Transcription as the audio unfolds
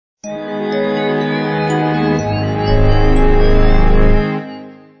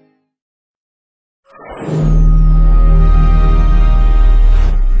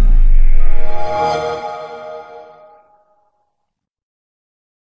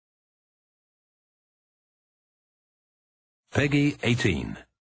Peggy 18.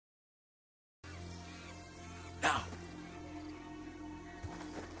 Now.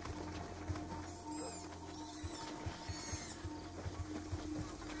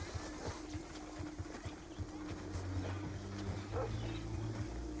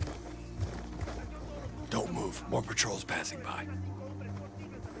 Don't move. More patrols passing by.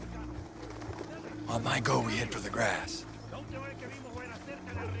 On my go, we head for the grass.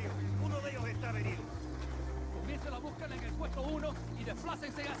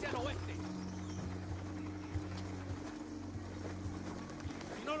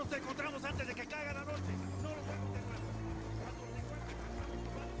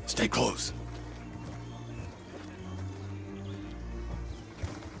 Stay close.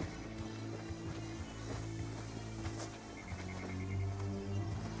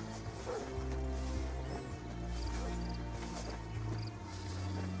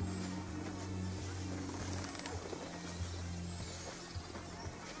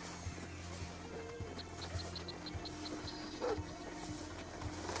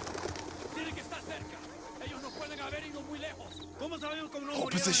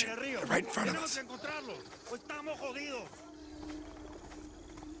 Hold position. They're right in front of us.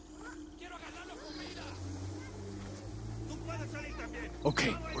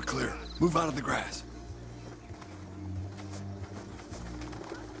 Okay, we're clear. Move out of the grass.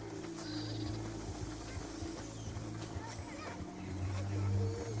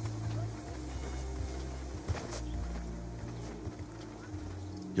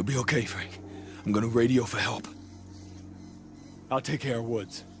 You'll be okay, Frank. I'm gonna radio for help. I'll take care of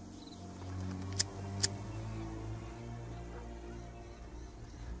Woods.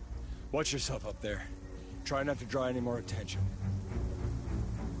 Watch yourself up there. Try not to draw any more attention.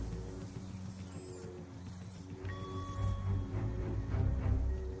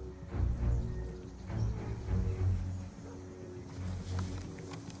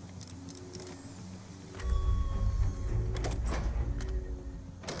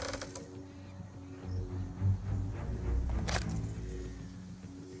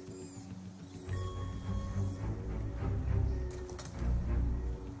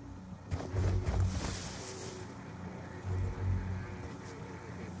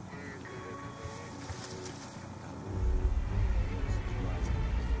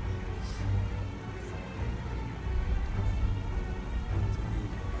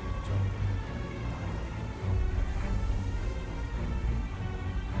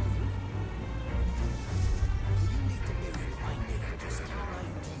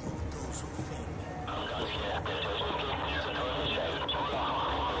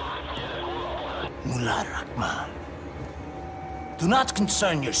 Do not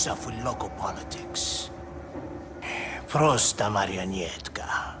concern yourself with local politics. Prosta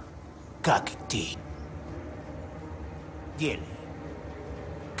marionetka. Как ты. Делай.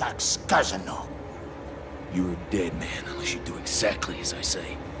 Как сказано. You're a dead man unless you do exactly as I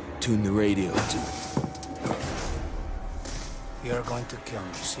say. Tune the radio to... You're going to kill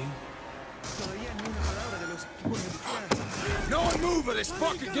me, see? No one move or this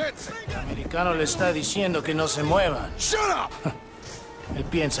fucker gets it! El americano le está diciendo que no se muevan. Shut up! Él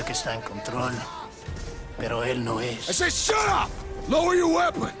piensa que está en control, pero él no es. I said shut up! Lower your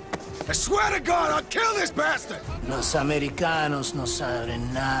weapon! I swear to God, I'll kill this bastard! Los americanos no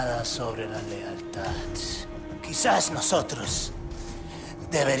saben nada sobre la lealtad. Quizás nosotros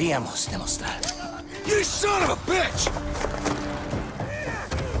deberíamos demostrar. You son of a bitch!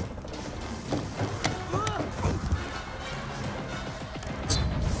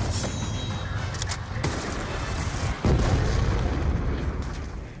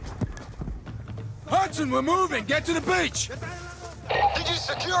 Hudson, we're moving! Get to the beach! Did you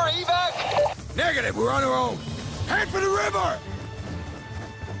secure evac? Negative, we're on our own. Head for the river!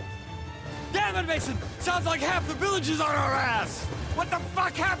 Damn it, Mason! Sounds like half the village is on our ass! What the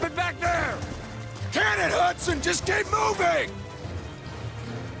fuck happened back there? Can it, Hudson? Just keep moving!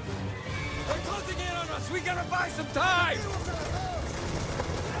 They're closing in on us! We gotta buy some time!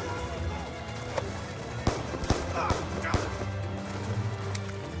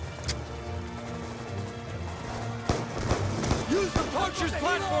 Use the poacher's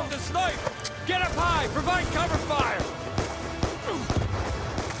platform to snipe! Get up high! Provide cover fire!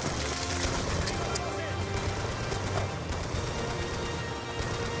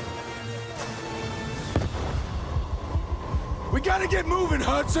 We gotta get moving,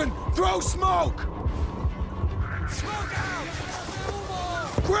 Hudson! Throw smoke! Smoke out! Move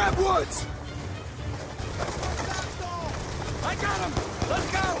on! Grab Woods! I got him!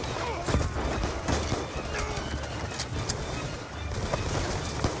 Let's go!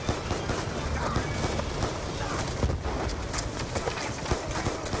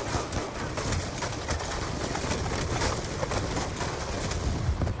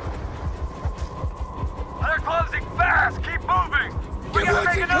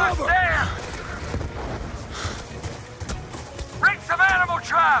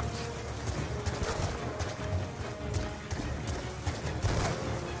 trapped!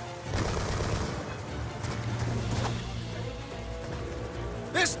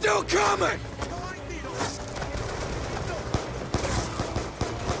 They're still coming!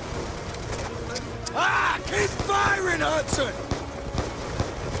 Ah! Keep firing, Hudson!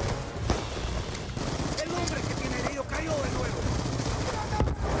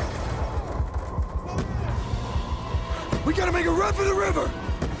 We gotta make a run for the river!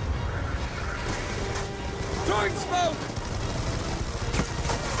 Throwing smoke!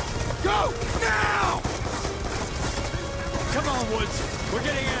 Go! Now! Come on, Woods. We're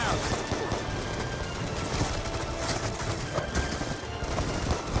getting out.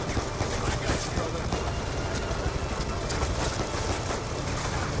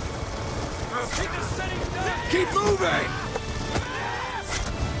 Keep the city down! Keep moving!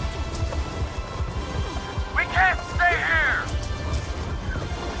 We can't stay here!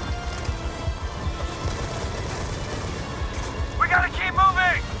 We gotta keep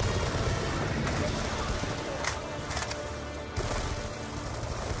moving!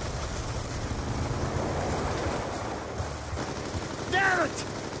 Damn it!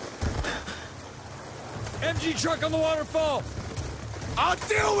 MG truck on the waterfall! I'll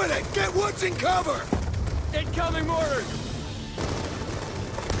deal with it! Get Woods in cover! Incoming mortar!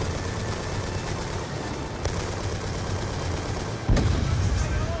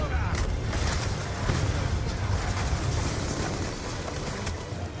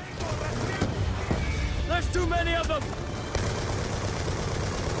 There's too many of them!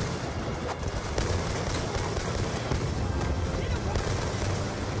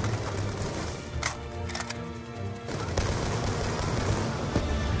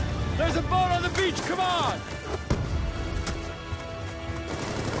 There's a boat on the beach, come on!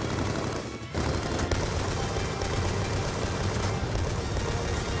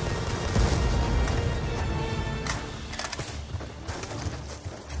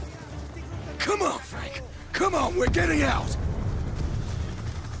 Come on, Frank! Come on, we're getting out!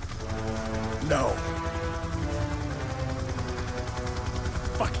 No.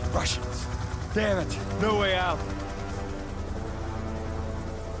 Fucking Russians. Damn it, no way out.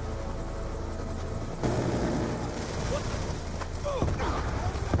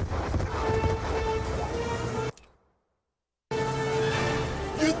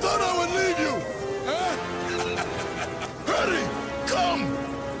 You thought I would leave you, huh? Hurry! Come!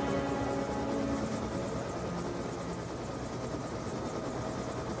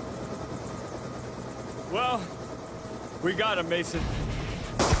 Well, we got him, Mason.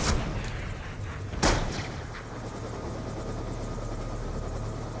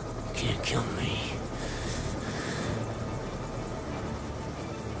 Can't kill me.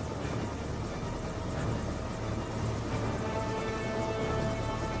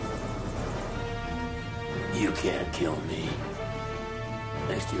 You can't kill me.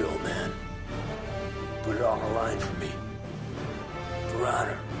 Next to your old man. Put it all on the line for me. For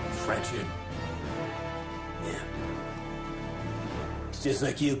honor, friendship. Yeah. It's just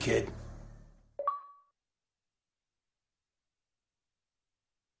like you, kid.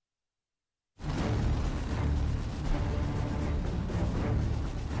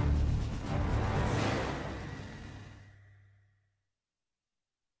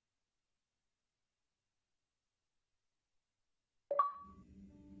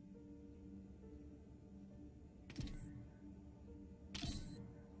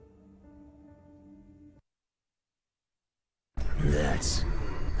 That's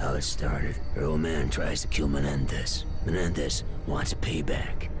how it started. Her old man tries to kill Menendez. Menendez wants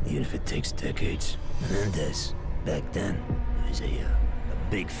payback, even if it takes decades. Menendez, back then, was a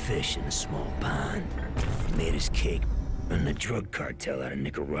big fish in a small pond. He made his cake, running a drug cartel out of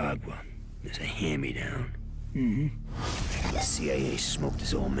Nicaragua. There's a hand-me-down. The CIA smoked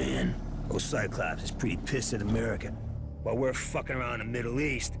his old man. Old Cyclops is pretty pissed at America. While we're fucking around the Middle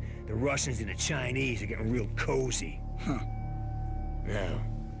East, the Russians and the Chinese are getting real cozy. Huh. Now,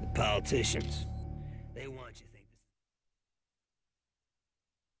 the politicians, they want you to think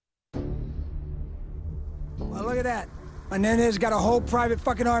this. Well, look at that. Menendez got a whole private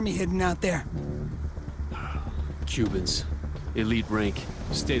fucking army hidden out there. Cubans. Elite rank.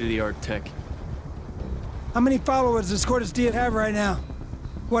 State-of-the-art tech. How many followers does Cortes Diaz have right now?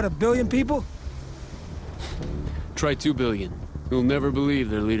 What, 1 billion people? Try 2 billion. You'll never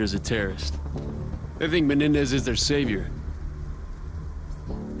believe their leader's a terrorist. They think Menendez is their savior.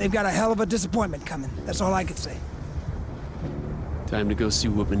 They've got a hell of a disappointment coming. That's all I can say. Time to go see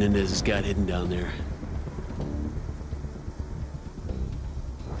what Menendez has got hidden down there.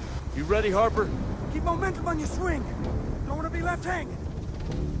 You ready, Harper? Keep momentum on your swing. Don't want to be left hanging.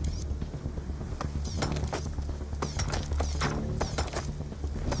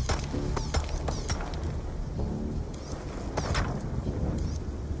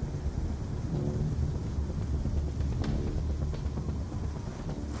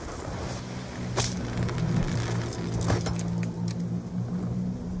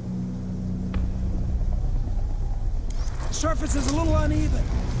 surface is a little uneven.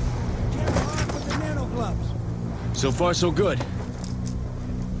 Jab hard with the nano gloves. So far, so good.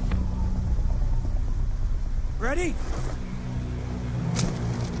 Ready?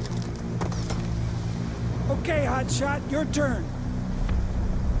 Okay, hotshot, your turn.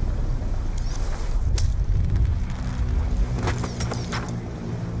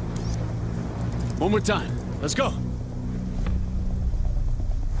 One more time. Let's go.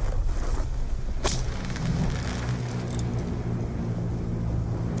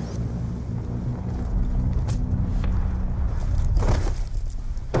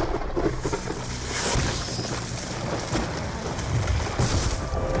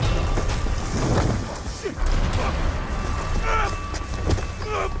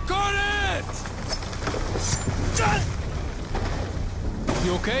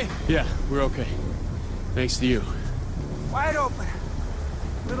 You okay? Yeah, we're okay. Thanks to you. Wide open.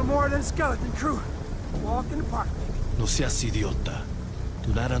 Little more than a skeleton crew. Walk in the park, baby. No seas idiota.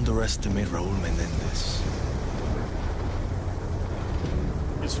 Do not underestimate Raul Menendez.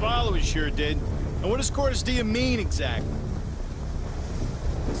 His followers sure did. And what does Cortes Dia mean exactly?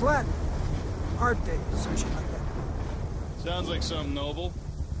 It's Latin. Hard day, some shit like that. Sounds like something noble.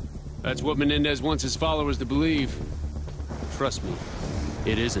 That's what Menendez wants his followers to believe. Trust me,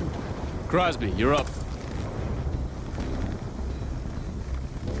 it isn't. Crosby, you're up.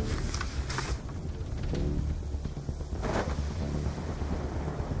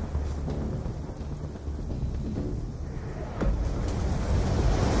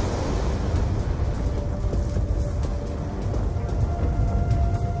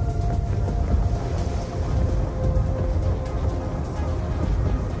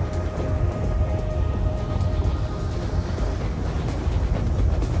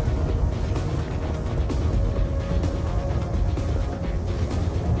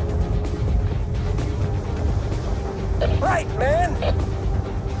 Right, man!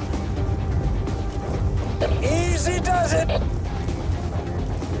 Easy does it!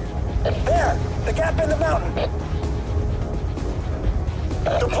 There! The gap in the mountain!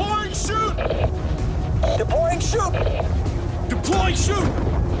 Deploying shoot! Deploying shoot! Deploying shoot!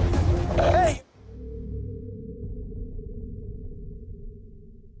 Hey!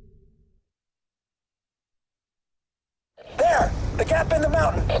 There! The gap in the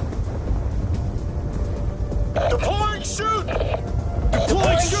mountain! Deploying shoot!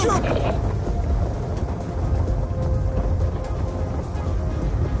 Deploying shoot!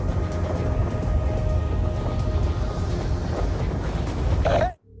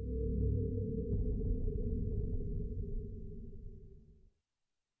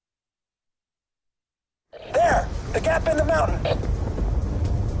 There! The gap in the mountain!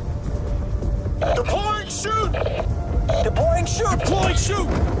 Deploying shoot! Deploying shoot! Deploying shoot!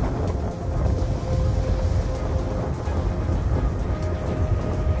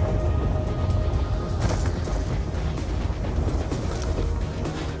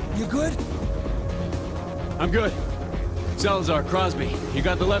 You good? I'm good. Salazar, Crosby, you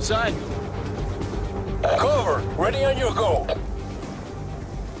got the left side? Cover! Ready on your go!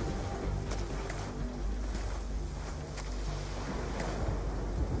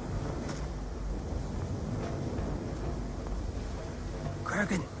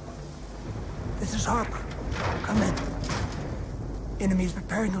 Kraken. This is Harper. Come in. Enemies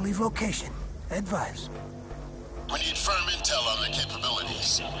preparing to leave location. Advise. We need firm intel on their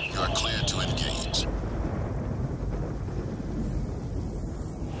capabilities. You are clear to engage.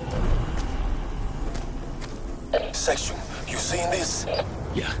 Section, you seen this?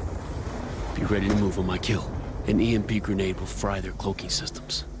 Yeah. Be ready to move on my kill. An EMP grenade will fry their cloaking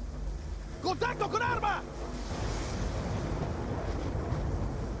systems. Contacto con arma!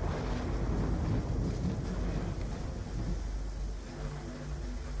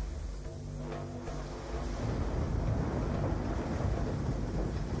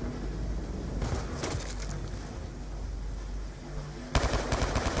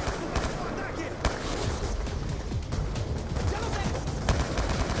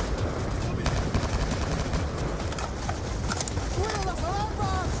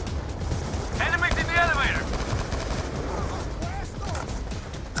 Enemies in the elevator!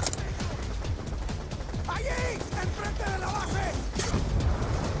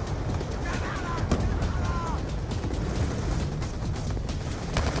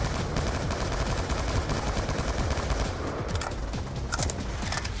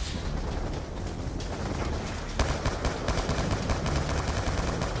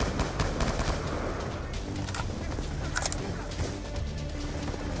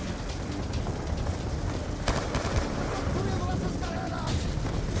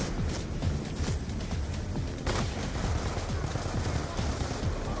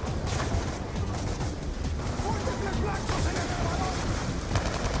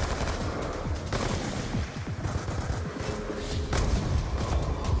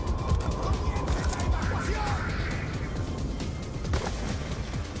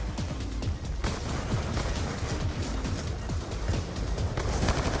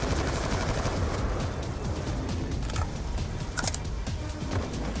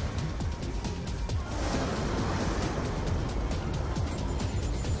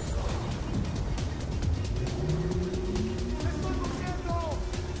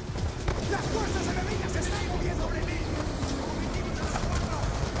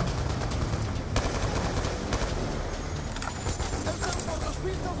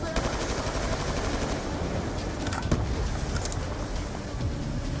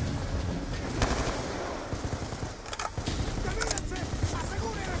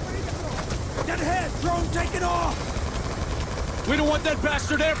 don't want that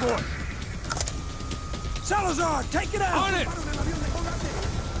bastard airborne! Salazar, take it out! On it!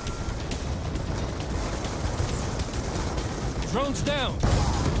 Drone's down.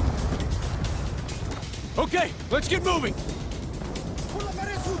 Okay, let's get moving.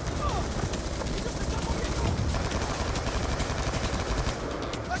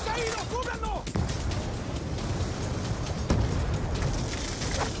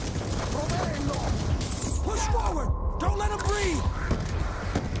 Push forward! Don't let him breathe!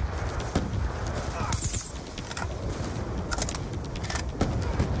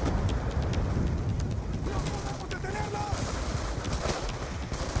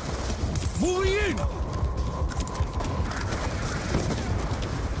 Moving in!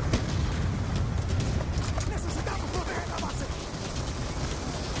 Necesitamos proteger la base!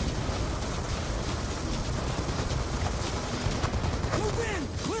 Move in!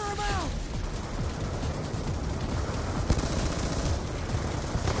 Clear him out!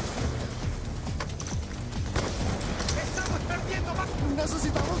 Estamos perdiendo más!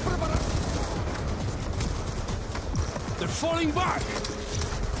 Necesitamos preparar! They're falling back!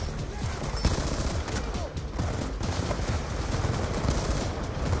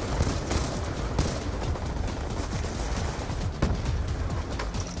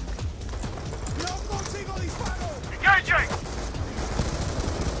 Engaging!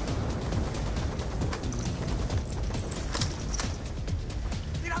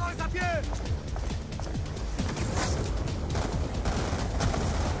 ¡Tiradores a pie!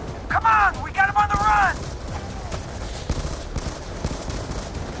 Come on! We got him on the run!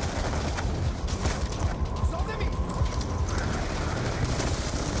 ¡Sobre mí!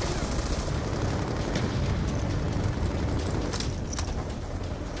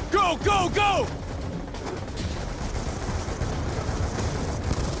 Go, go, go!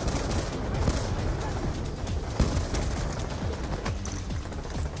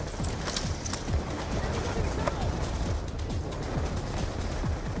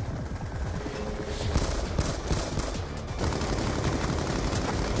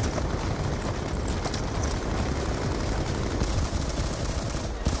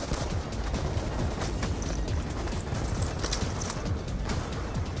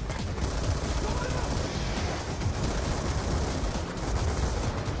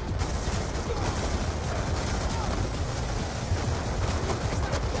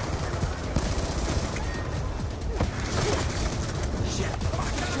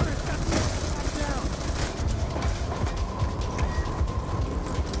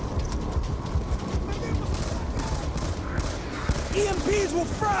 EMPs will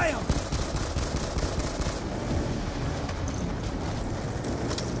fry him!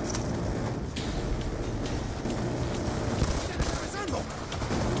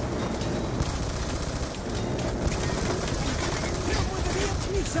 Hit him with an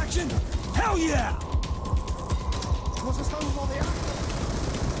EMP section! Hell yeah! Nos estamos rodeando!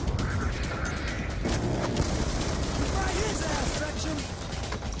 Fry his ass section!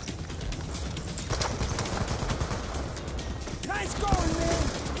 Nice going, man!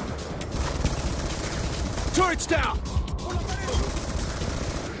 Turret's down!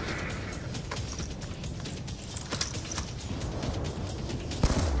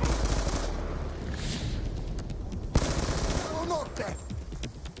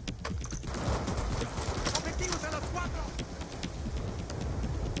 Objetivos a las 4!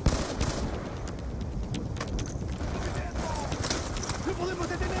 ¡No podemos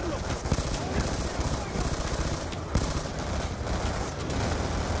detenerlo!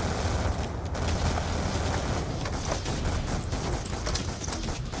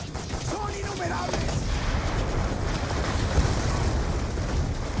 ¡Son innumerables!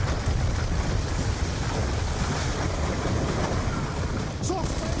 ¡Son!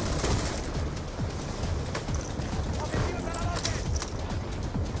 ¡Objetivos a la base!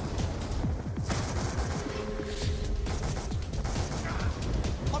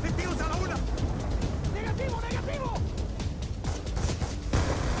 ¡Objetivos a la 1! ¡Negativo, negativo!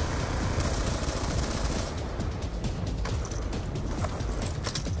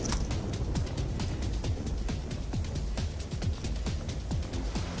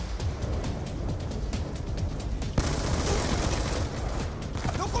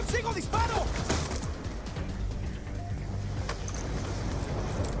 ¡No consigo disparo!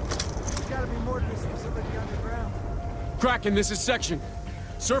 There's gotta be more to this facility underground. Kraken, this is Section.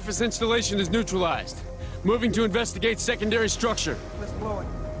 Surface installation is neutralized. Moving to investigate secondary structure. Let's blow it.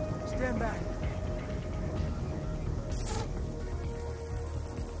 Stand back.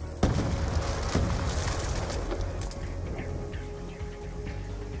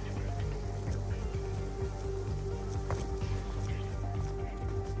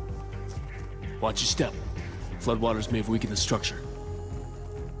 Watch your step. Floodwaters may have weakened the structure.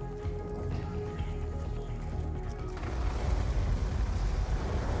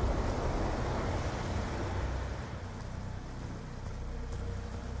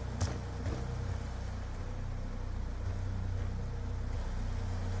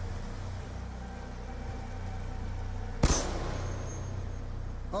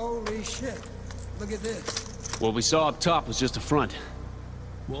 Holy shit. Look at this. What we saw up top was just a front.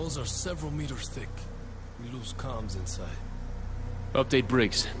 Walls are several meters thick. We lose comms inside. Update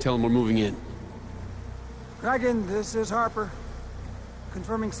Briggs. Tell him we're moving in. Dragon, this is Harper.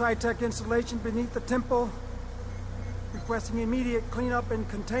 Confirming sci-tech installation beneath the temple. Requesting immediate cleanup and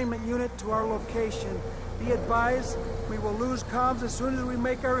containment unit to our location. Be advised, we will lose comms as soon as we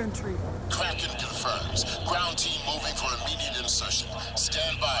make our entry. Kraken confirms. Ground team moving for immediate insertion.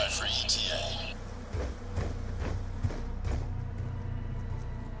 Stand by for ETA.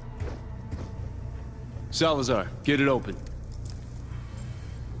 Salazar, get it open.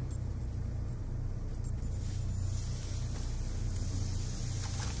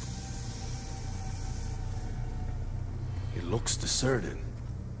 It looks deserted.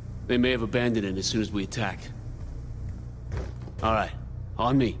 They may have abandoned it as soon as we attack. All right,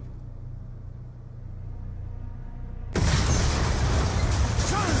 on me.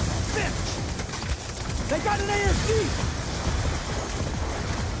 Son of a bitch! They got an ASD!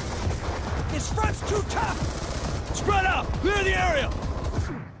 This front's too tough! Spread out! Clear the area!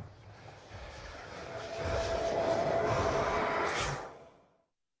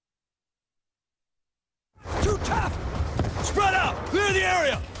 Too tough! Spread out! Clear the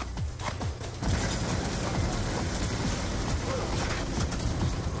area!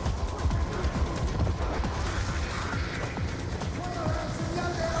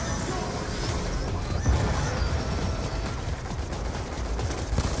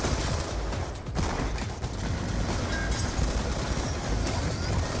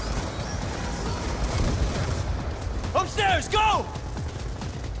 Upstairs, go!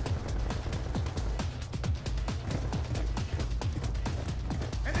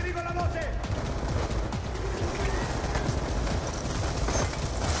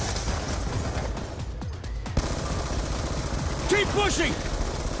 Keep pushing!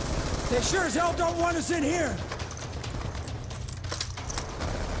 They sure as hell don't want us in here!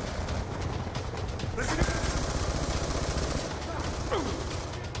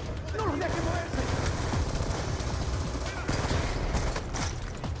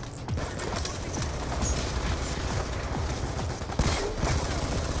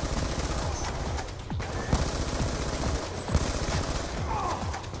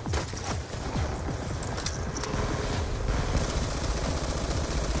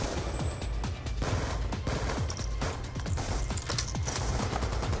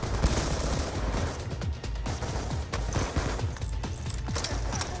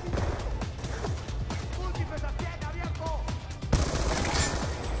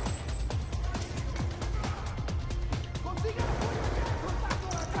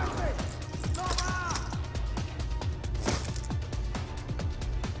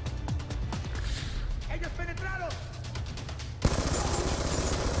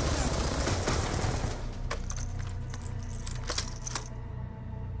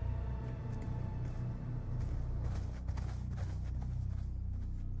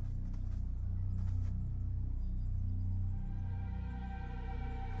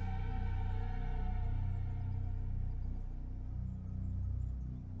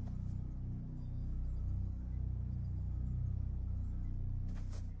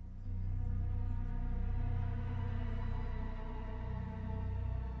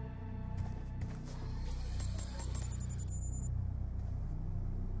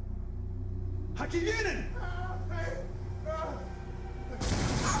 Aquí vienen!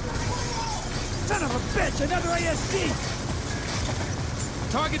 Son of a bitch! Another ASD!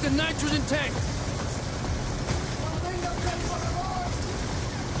 Target the nitrogen tank!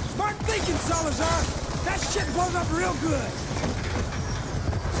 Smart thinking, Salazar! That shit blows up real good!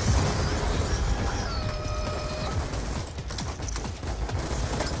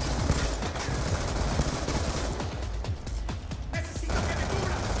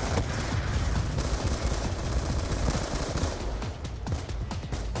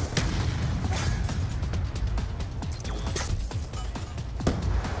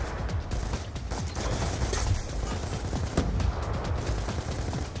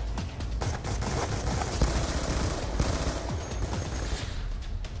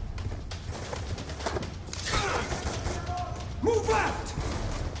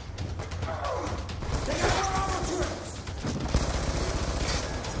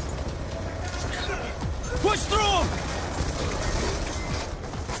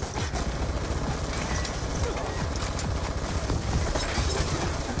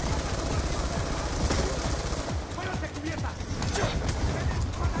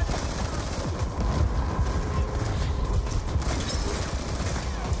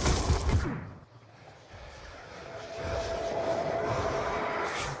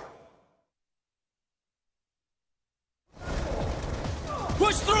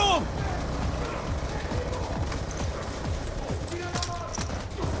 Push through them!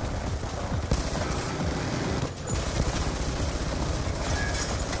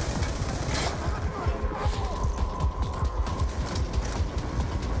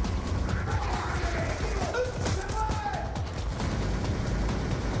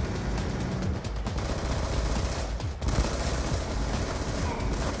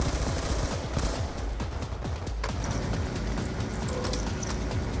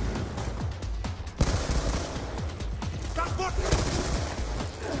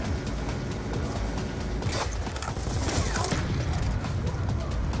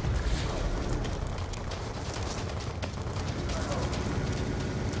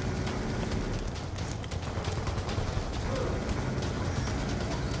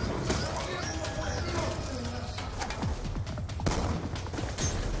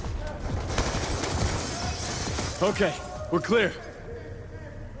 Okay, we're clear.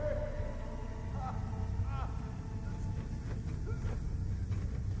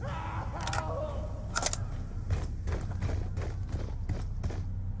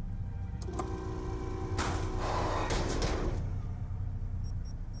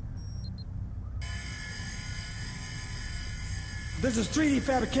 This is 3D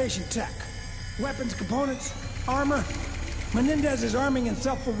fabrication tech. Weapons, components, armor. Menendez is arming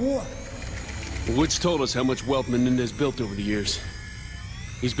himself for war. Woods told us how much wealth Menendez built over the years.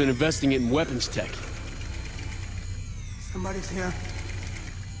 He's been investing it in weapons tech. Somebody's here.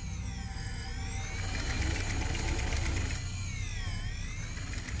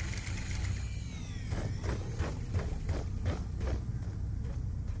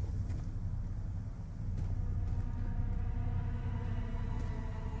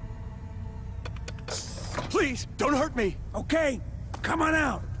 Please, don't hurt me! Okay, come on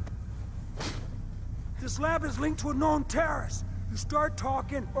out. This lab is linked to a known terrorist. You start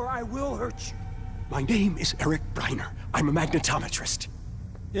talking, or I will hurt you. My name is Eric Briner. I'm a magnetometrist.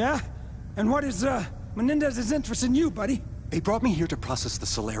 Yeah? And what is, Menendez's interest in you, buddy? They brought me here to process the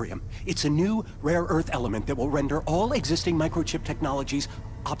Solarium. It's a new, rare earth element that will render all existing microchip technologies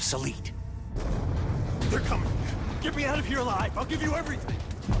obsolete. They're coming. Get me out of here alive. I'll give you everything.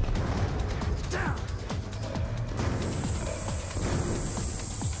 Down!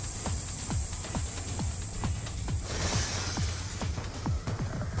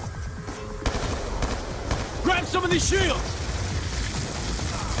 Grab some of these shields!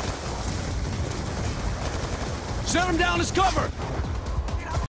 Set them down as cover!